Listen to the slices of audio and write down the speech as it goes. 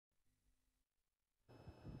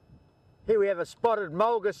Here we have a spotted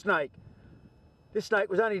mulga snake. This snake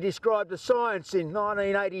was only described as science in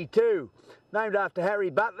 1982, named after Harry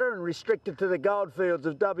Butler and restricted to the goldfields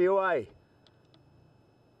of WA.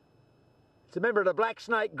 It's a member of the black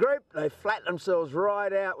snake group. They flat themselves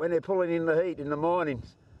right out when they're pulling in the heat in the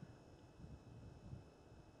mornings.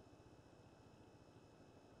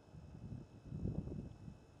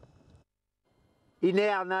 He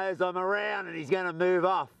now knows I'm around and he's going to move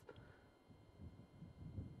off.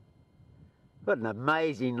 What an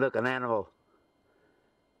amazing looking animal.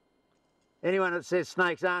 Anyone that says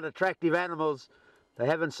snakes aren't attractive animals, they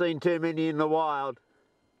haven't seen too many in the wild.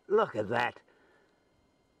 Look at that.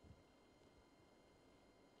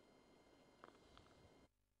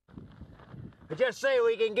 But just see if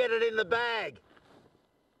we can get it in the bag.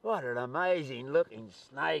 What an amazing looking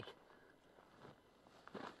snake.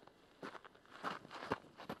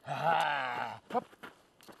 Ah, pop.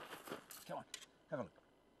 Come on, have a look.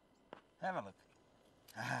 Have a look.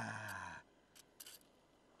 Ah.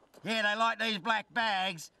 Yeah, they like these black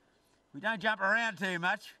bags. We don't jump around too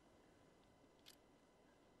much.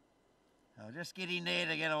 I'll just get in there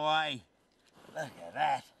to get away. Look at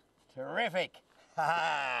that. Terrific. Ha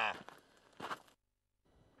ha.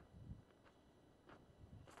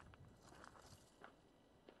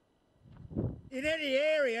 In any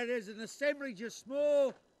area, there's an assemblage of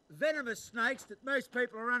small venomous snakes that most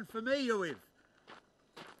people are unfamiliar with.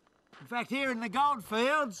 In fact, here in the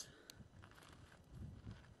goldfields,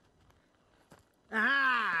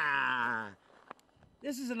 aha!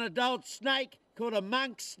 This is an adult snake called a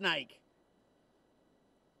monk snake.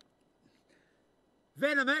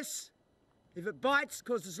 Venomous, if it bites,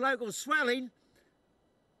 causes local swelling,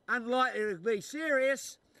 unlikely to be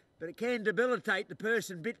serious, but it can debilitate the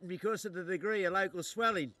person bitten because of the degree of local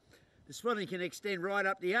swelling. The swelling can extend right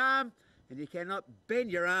up the arm, and you cannot bend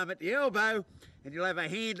your arm at the elbow, and you'll have a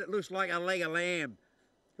hand that looks like a leg of lamb.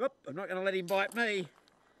 Whoop, I'm not going to let him bite me.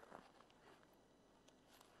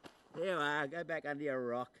 There you are, go back under your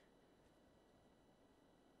rock.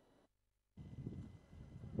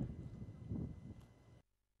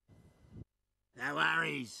 No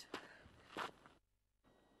worries.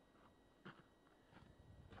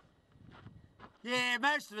 Yeah,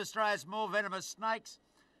 most of Australia's more venomous snakes,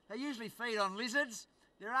 they usually feed on lizards.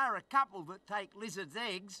 There are a couple that take lizards'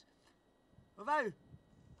 eggs. Although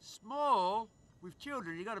small, with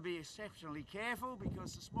children you've got to be exceptionally careful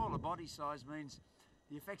because the smaller body size means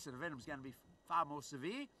the effects of the venom is going to be far more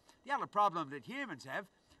severe. The other problem that humans have,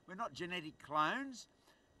 we're not genetic clones.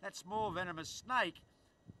 That small venomous snake,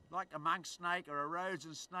 like a monk snake or a Rhodes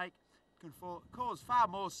snake, can cause far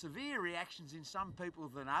more severe reactions in some people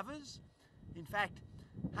than others. In fact,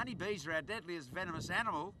 honeybees are our deadliest venomous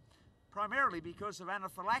animal, primarily because of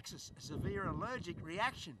anaphylaxis, a severe allergic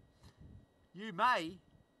reaction. You may,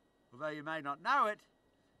 although you may not know it,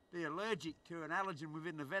 be allergic to an allergen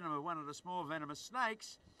within the venom of one of the small venomous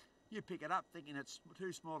snakes. You pick it up thinking it's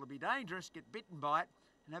too small to be dangerous, get bitten by it,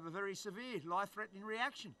 and have a very severe, life-threatening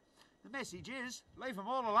reaction. The message is, leave them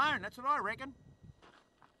all alone, that's what I reckon.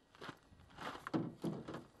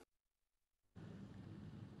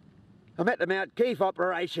 I'm at the Mount Keith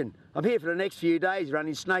operation. I'm here for the next few days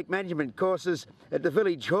running snake management courses at the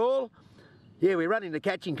village hall. Yeah, we're running the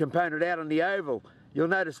catching component out on the oval. You'll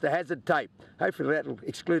notice the hazard tape. Hopefully that'll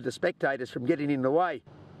exclude the spectators from getting in the way.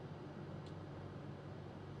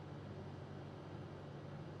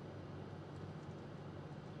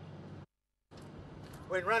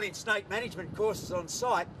 When running snake management courses on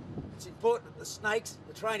site, it's important that the snakes,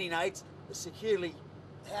 the training aids, are securely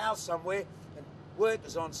housed somewhere, and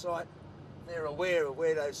workers on site, they're aware of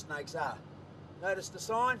where those snakes are. Notice the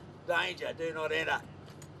sign? Danger, do not enter.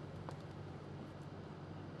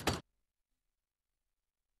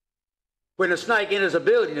 When a snake enters a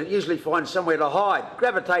building, it usually finds somewhere to hide,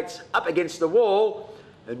 gravitates up against the wall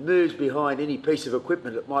and moves behind any piece of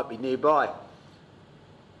equipment that might be nearby.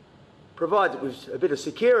 Provides it with a bit of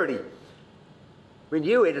security. When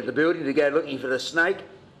you enter the building to go looking for the snake,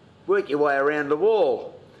 work your way around the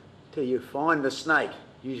wall till you find the snake,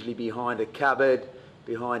 usually behind a cupboard,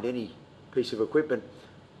 behind any piece of equipment,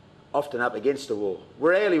 often up against the wall.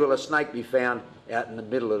 Rarely will a snake be found out in the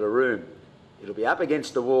middle of the room. It'll be up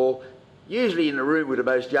against the wall, usually in the room with the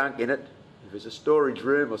most junk in it. If there's a storage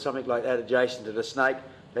room or something like that adjacent to the snake,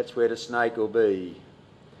 that's where the snake will be.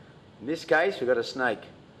 In this case, we've got a snake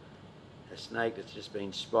that's just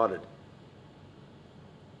been spotted.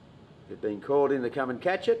 They've been called in to come and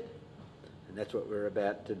catch it, and that's what we're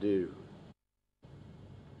about to do.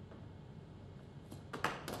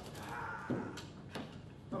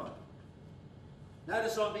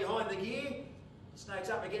 Notice I'm behind the gear. The snake's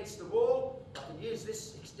up against the wall, I can use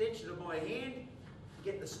this extension of my hand to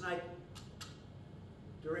get the snake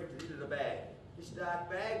directed into the bag. This dark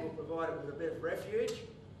bag will provide it with a bit of refuge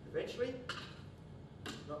eventually.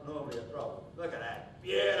 Not normally a problem. Look at that.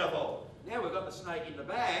 Beautiful. Now we've got the snake in the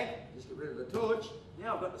bag. Just get rid of the torch.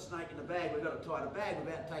 Now I've got the snake in the bag. We've got to tie the bag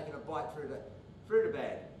without taking a bite through the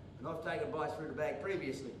bag. And I've taken bites through the bag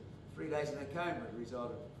previously. 3 days in a coma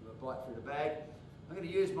resulted from a bite through the bag. I'm going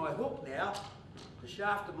to use my hook now, the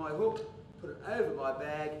shaft of my hook, put it over my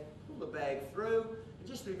bag, pull the bag through. And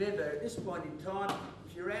just remember, at this point in time,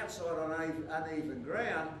 if you're outside on uneven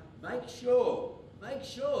ground, make sure that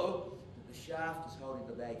the shaft is holding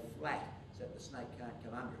the bag flat so that the snake can't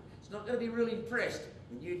come under it. It's not going to be really impressed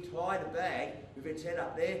when you tie the bag with its head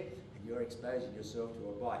up there and you're exposing yourself to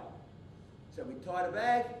a bite. So we tie the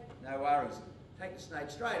bag, no worries. Take the snake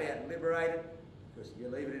straight out and liberate it, because if you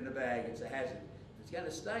leave it in the bag, it's a hazard. If it's going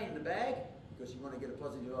to stay in the bag, because you want to get a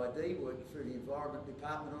positive ID working through the environment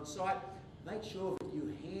department on site, make sure that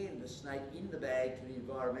you hand the snake in the bag to the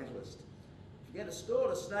environmentalist. If you're going to store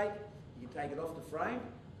the snake, you can take it off the frame.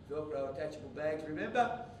 Velcro attachable bags,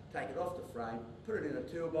 remember? Take it off the frame, put it in a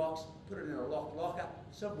toolbox, put it in a locked locker,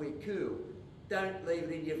 somewhere cool. Don't leave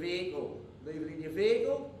it in your vehicle. Leave it in your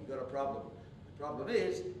vehicle, you've got a problem. The problem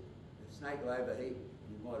is, the snake will overheat.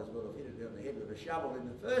 You might as well have hit it on the head with a shovel in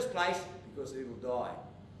the first place, because it'll die.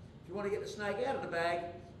 If you want to get the snake out of the bag,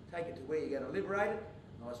 take it to where you're going to liberate it,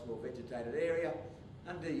 nice well vegetated area,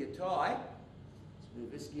 undo your tie. Let's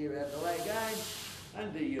move this gear out of the way again,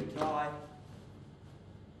 undo your tie.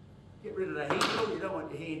 Get rid of the handle, you don't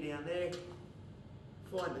want your hand down there.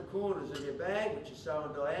 Find the corners of your bag, which are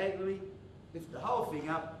sewn diagonally. Lift the whole thing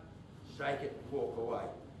up, shake it, and walk away.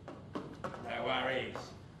 No worries.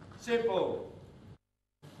 Simple.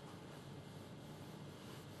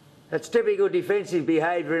 That's typical defensive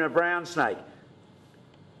behaviour in a brown snake.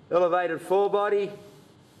 Elevated forebody,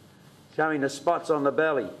 showing the spots on the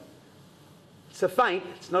belly. It's a feint,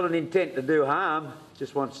 it's not an intent to do harm, it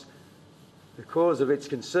just wants the cause of its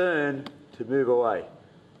concern to move away.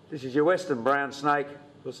 This is your western brown snake,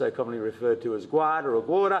 also commonly referred to as guarda or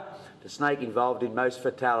guarda, the snake involved in most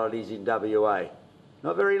fatalities in WA.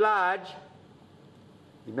 Not very large,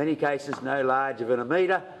 in many cases no larger than a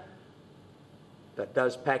metre, but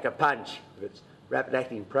does pack a punch with its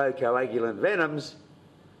rapid-acting procoagulant venoms,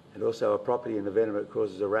 and also a property in the venom that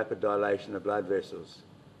causes a rapid dilation of blood vessels.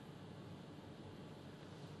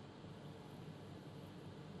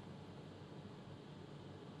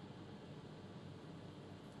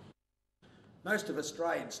 Most of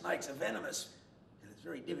Australian snakes are venomous, and it's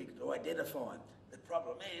very difficult to identify them. The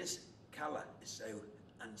problem is, colour is so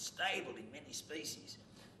unstable in many species.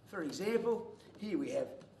 For example, here we have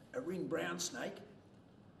a ring brown snake,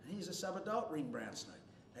 and here's a subadult ring brown snake.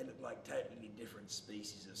 They look like totally different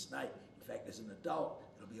species of snake. In fact, as an adult,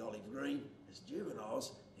 it'll be olive green. As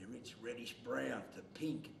juveniles, they're rich reddish brown to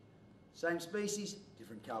pink. Same species,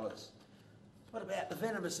 different colours. What about the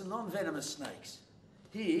venomous and non-venomous snakes?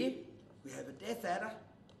 Here, we have a death adder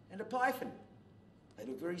and a python. They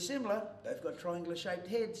look very similar, both got triangular shaped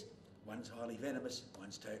heads. One's highly venomous,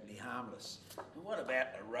 one's totally harmless. And what about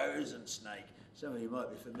a rosin snake? Some of you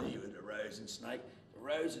might be familiar with a rosin snake. A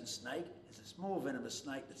rosin snake is a small venomous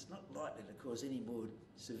snake that's not likely to cause any more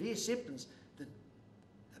severe symptoms than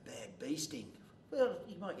a bad bee sting. Well,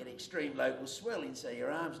 you might get extreme local swelling, so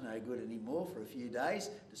your arm's no good anymore for a few days.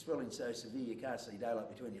 The swelling's so severe you can't see daylight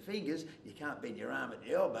between your fingers, you can't bend your arm at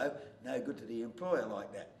the elbow, no good to the employer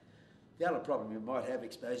like that. The other problem you might have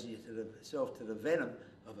exposing yourself to the venom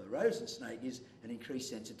of a rosin snake is an increased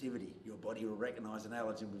sensitivity. Your body will recognise an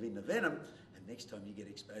allergen within the venom, and next time you get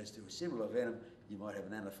exposed to a similar venom, you might have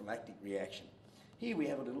an anaphylactic reaction. Here we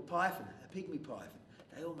have a little python, a pygmy python.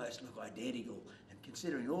 They almost look identical, and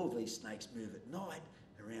considering all these snakes move at night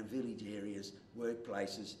around village areas,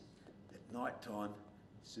 workplaces, at night time,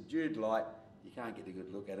 subdued light, you can't get a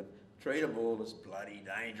good look at them. Treat them all as bloody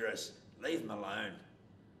dangerous. Leave them alone.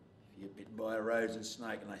 If you're bitten by a rosin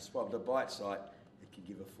snake and they swab the bite site, it can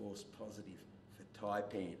give a false positive for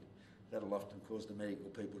taipan. That'll often cause the medical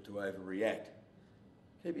people to overreact.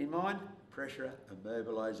 Keep in mind, pressure and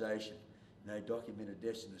mobilisation. No documented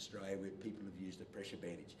deaths in Australia where people have used a pressure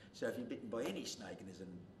bandage. So if you're bitten by any snake and there's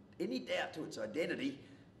any doubt to its identity,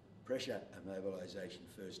 pressure and mobilisation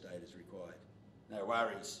first aid is required. No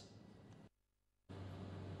worries.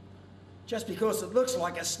 Just because it looks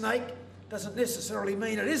like a snake doesn't necessarily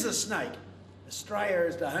mean it is a snake. Australia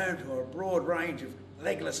is the home to a broad range of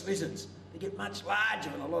legless lizards. They get much larger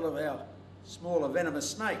than a lot of our smaller venomous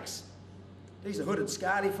snakes. These are hooded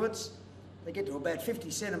scardyfoots. They get to about 50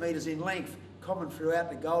 centimetres in length, common throughout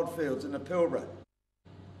the goldfields and the Pilbara.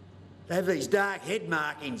 They have these dark head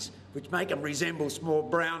markings which make them resemble small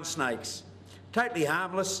brown snakes. Totally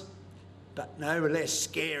harmless, but no less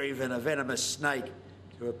scary than a venomous snake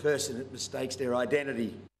to a person that mistakes their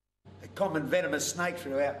identity. A common venomous snake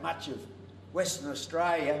throughout much of Western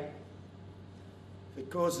Australia. If it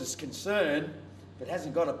causes concern, but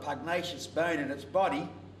hasn't got a pugnacious bone in its body,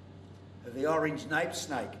 of the orange nape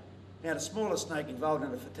snake. Now, the smallest snake involved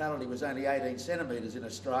in a fatality was only 18 centimetres in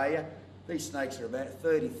Australia. These snakes are about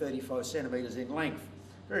 35 centimetres in length.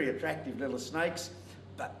 Very attractive little snakes,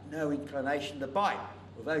 but no inclination to bite.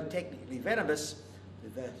 Although technically venomous,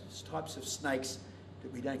 they're those types of snakes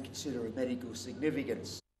that we don't consider of medical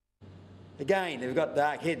significance. Again, they've got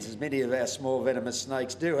dark heads, as many of our small venomous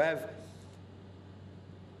snakes do have.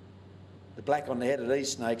 The black on the head of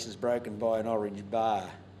these snakes is broken by an orange bar.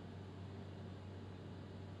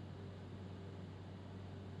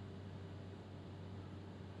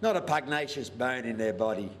 Not a pugnacious bone in their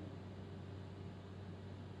body.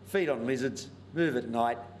 Feed on lizards, move at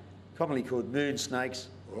night, commonly called moon snakes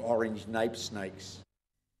or orange nape snakes.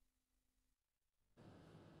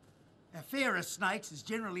 Our fear of snakes is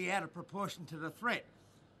generally out of proportion to the threat.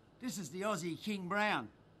 This is the Aussie king brown.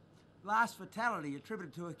 Last fatality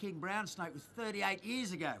attributed to a king brown snake was 38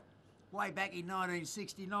 years ago, way back in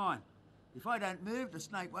 1969. If I don't move, the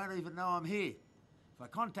snake won't even know I'm here. If I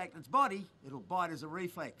contact its body, it'll bite as a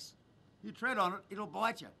reflex. You tread on it, it'll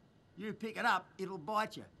bite you. You pick it up, it'll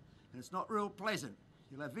bite you. And it's not real pleasant.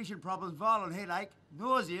 You'll have vision problems, violent headache,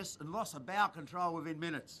 nauseous, and loss of bowel control within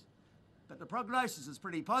minutes. But the prognosis is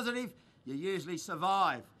pretty positive. You usually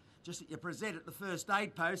survive. Just that you present at the first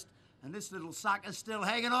aid post and this little sucker's still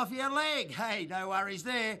hanging off your leg. Hey, no worries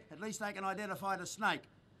there. At least they can identify the snake.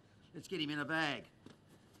 Let's get him in a bag.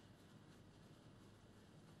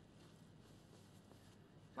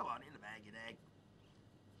 Come on, in the bag, you dag.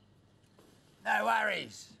 No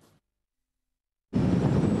worries.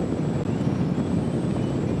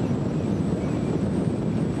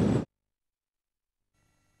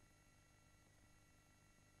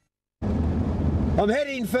 I'm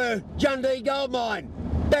heading for Jundee Gold Mine,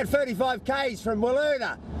 about 35 k's from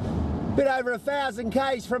Walloona, bit over 1,000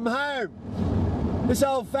 k's from home. This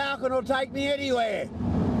old Falcon will take me anywhere.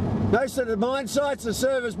 Most of the mine sites are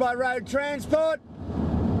serviced by road transport,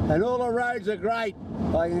 and all the roads are great.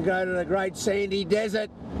 I can go to the Great Sandy Desert,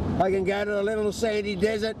 I can go to the Little Sandy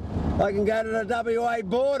Desert, I can go to the WA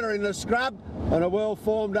border in the scrub on a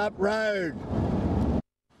well-formed up road.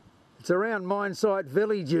 It's around mine site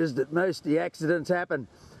villages that most of the accidents happen.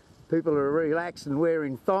 People are relaxed and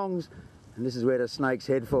wearing thongs, and this is where the snakes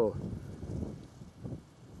head for.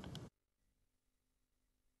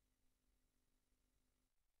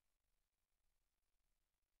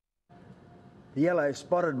 The yellow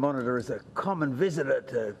spotted monitor is a common visitor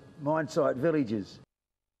to mine site villages.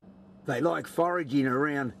 They like foraging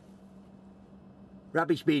around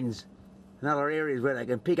rubbish bins and other areas where they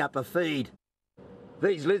can pick up a feed.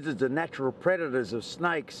 These lizards are natural predators of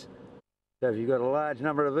snakes. So if you've got a large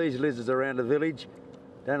number of these lizards around the village,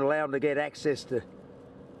 don't allow them to get access to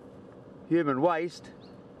human waste,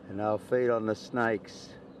 and they'll feed on the snakes.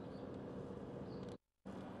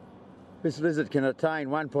 This lizard can attain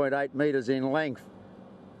 1.8 metres in length.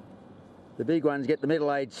 The big ones get the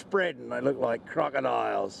middle age spread and they look like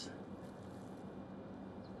crocodiles.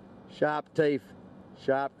 Sharp teeth,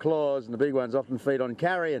 sharp claws, and the big ones often feed on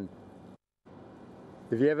carrion.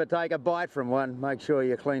 If you ever take a bite from one, make sure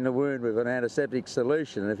you clean the wound with an antiseptic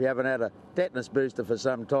solution. And if you haven't had a tetanus booster for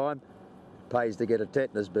some time, it pays to get a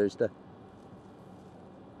tetanus booster.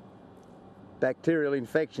 Bacterial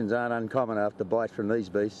infections aren't uncommon after bites from these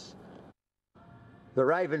beasts. The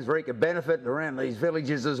ravens reap a benefit around these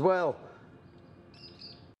villages as well.